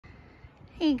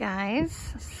Hey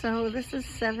guys, so this is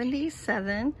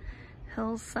 77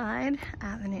 Hillside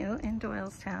Avenue in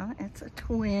Doylestown. It's a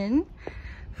twin,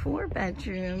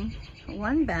 4-bedroom,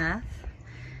 1 bath,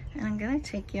 and I'm gonna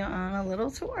take you on a little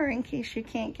tour in case you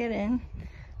can't get in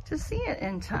to see it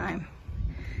in time.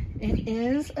 It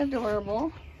is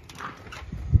adorable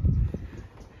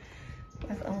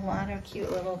with a lot of cute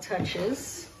little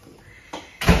touches.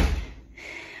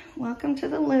 Welcome to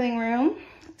the living room.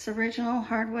 It's original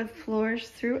hardwood floors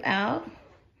throughout.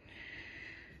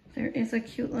 There is a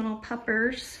cute little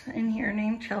puppers in here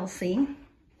named Chelsea.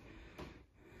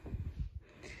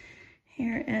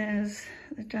 Here is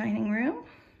the dining room.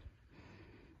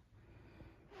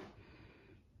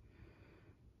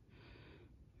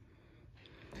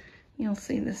 You'll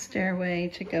see the stairway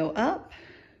to go up,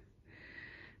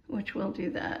 which we'll do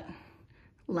that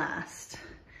last.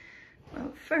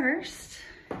 But first,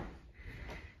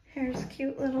 here's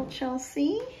cute little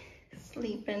Chelsea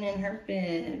sleeping in her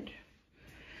bed.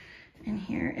 And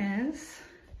here is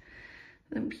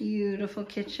the beautiful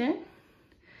kitchen.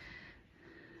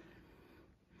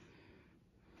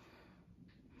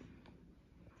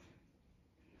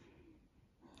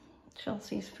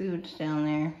 Chelsea's food's down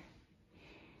there.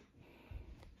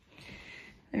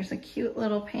 There's a cute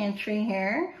little pantry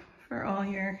here for all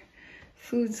your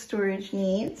food storage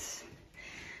needs.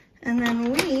 And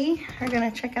then we are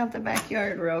gonna check out the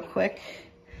backyard real quick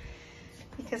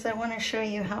because I wanna show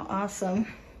you how awesome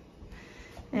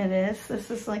it is. This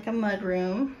is like a mud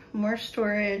room, more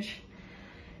storage,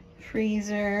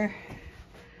 freezer,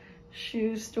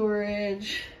 shoe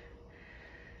storage,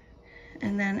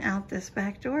 and then out this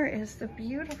back door is the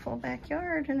beautiful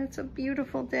backyard, and it's a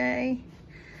beautiful day.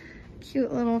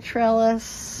 Cute little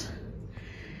trellis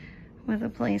with a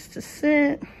place to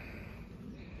sit.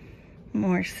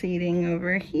 More seating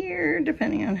over here,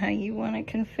 depending on how you want to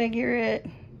configure it.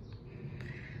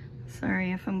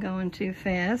 Sorry if I'm going too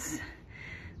fast.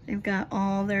 They've got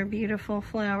all their beautiful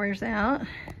flowers out.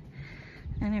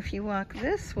 And if you walk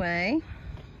this way,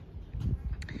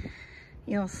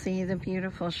 you'll see the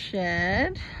beautiful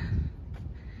shed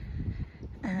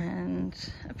and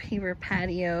a paver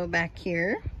patio back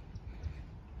here.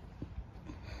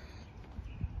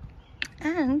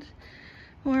 And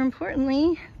more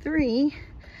importantly, 3,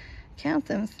 count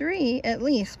them, 3 at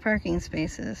least parking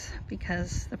spaces,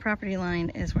 because the property line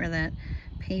is where that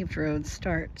paved road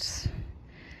starts.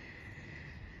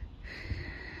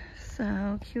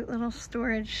 So cute little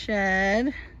storage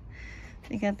shed.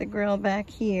 They got the grill back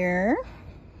here.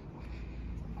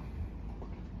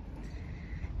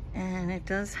 And it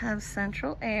does have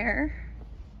central air.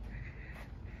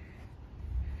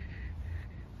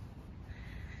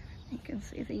 You can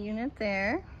see the unit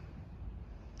there.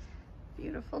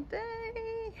 Beautiful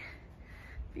day.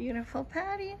 Beautiful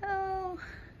patio.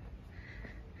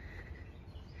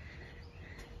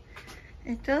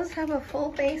 It does have a full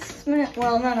basement.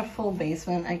 Well, not a full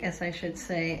basement. I guess I should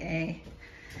say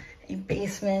a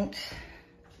basement.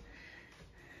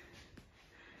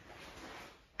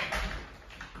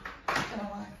 Gonna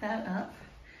lock that up,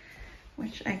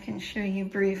 which I can show you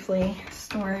briefly.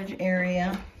 Storage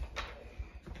area.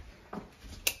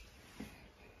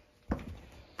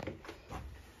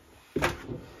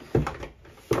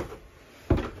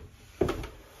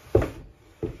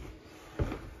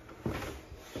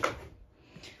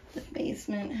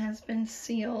 Basement has been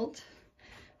sealed.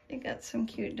 They got some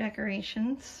cute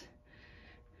decorations.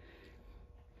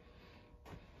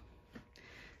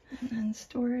 And then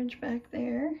storage back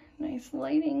there. Nice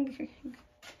lighting.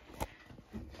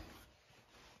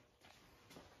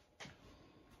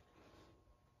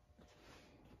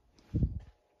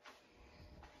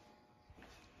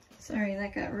 Sorry,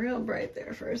 that got real bright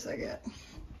there for a second.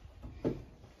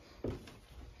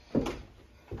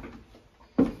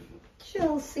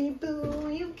 Chelsea boo,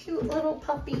 you cute little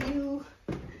puppy you.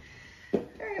 All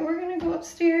right, we're gonna go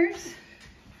upstairs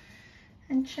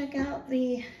and check out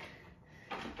the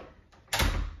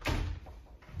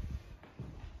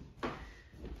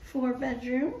four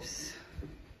bedrooms.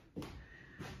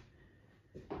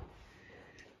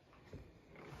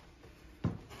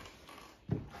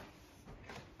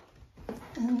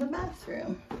 And the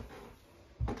bathroom.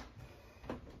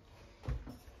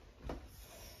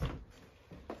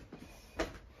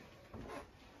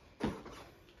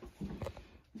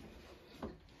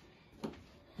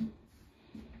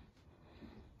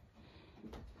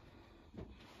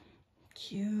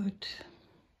 Cute.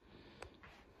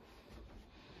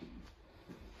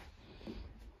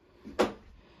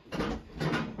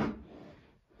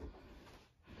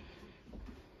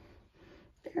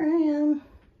 There I am.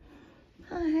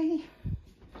 Hi.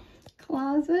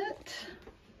 Closet.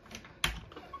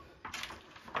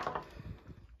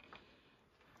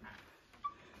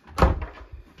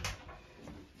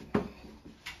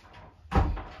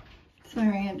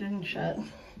 Sorry, it didn't shut.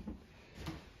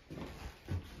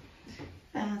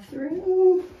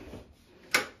 Bathroom.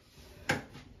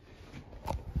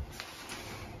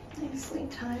 Nicely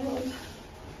tiled.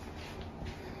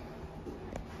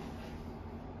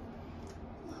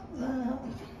 Love that.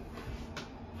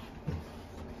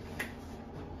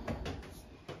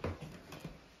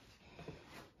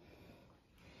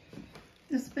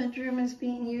 This bedroom is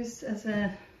being used as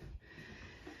a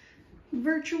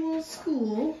virtual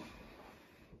school.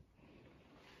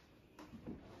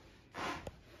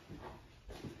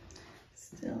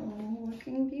 Still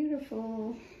looking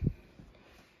beautiful.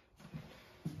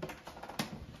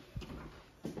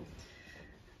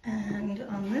 And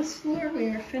on this floor, we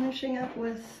are finishing up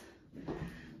with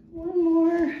one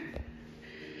more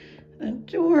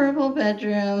adorable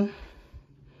bedroom.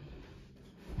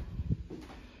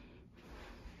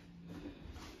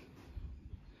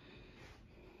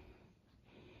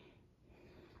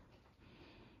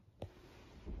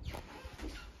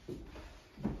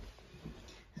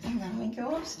 And then we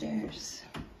go upstairs.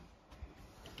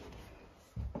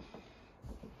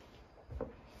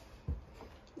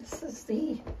 This is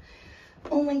the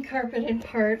only carpeted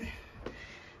part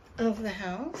of the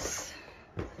house.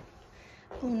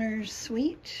 Owner's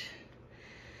suite.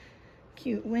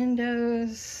 Cute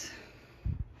windows.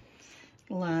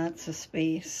 Lots of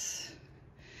space.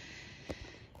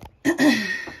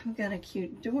 We've got a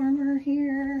cute dormer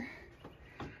here.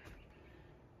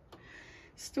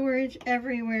 Storage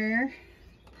everywhere.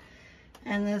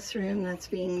 And this room that's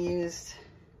being used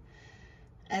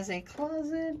as a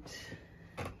closet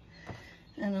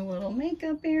and a little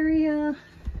makeup area.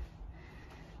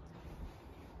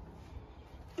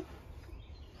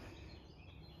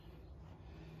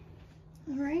 All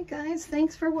right, guys,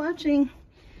 thanks for watching.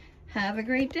 Have a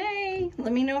great day.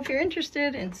 Let me know if you're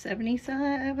interested in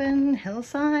 77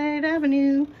 Hillside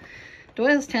Avenue,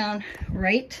 Doylestown,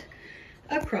 right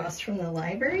across from the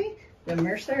library, the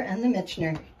Mercer, and the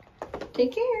Michener.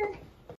 Take care.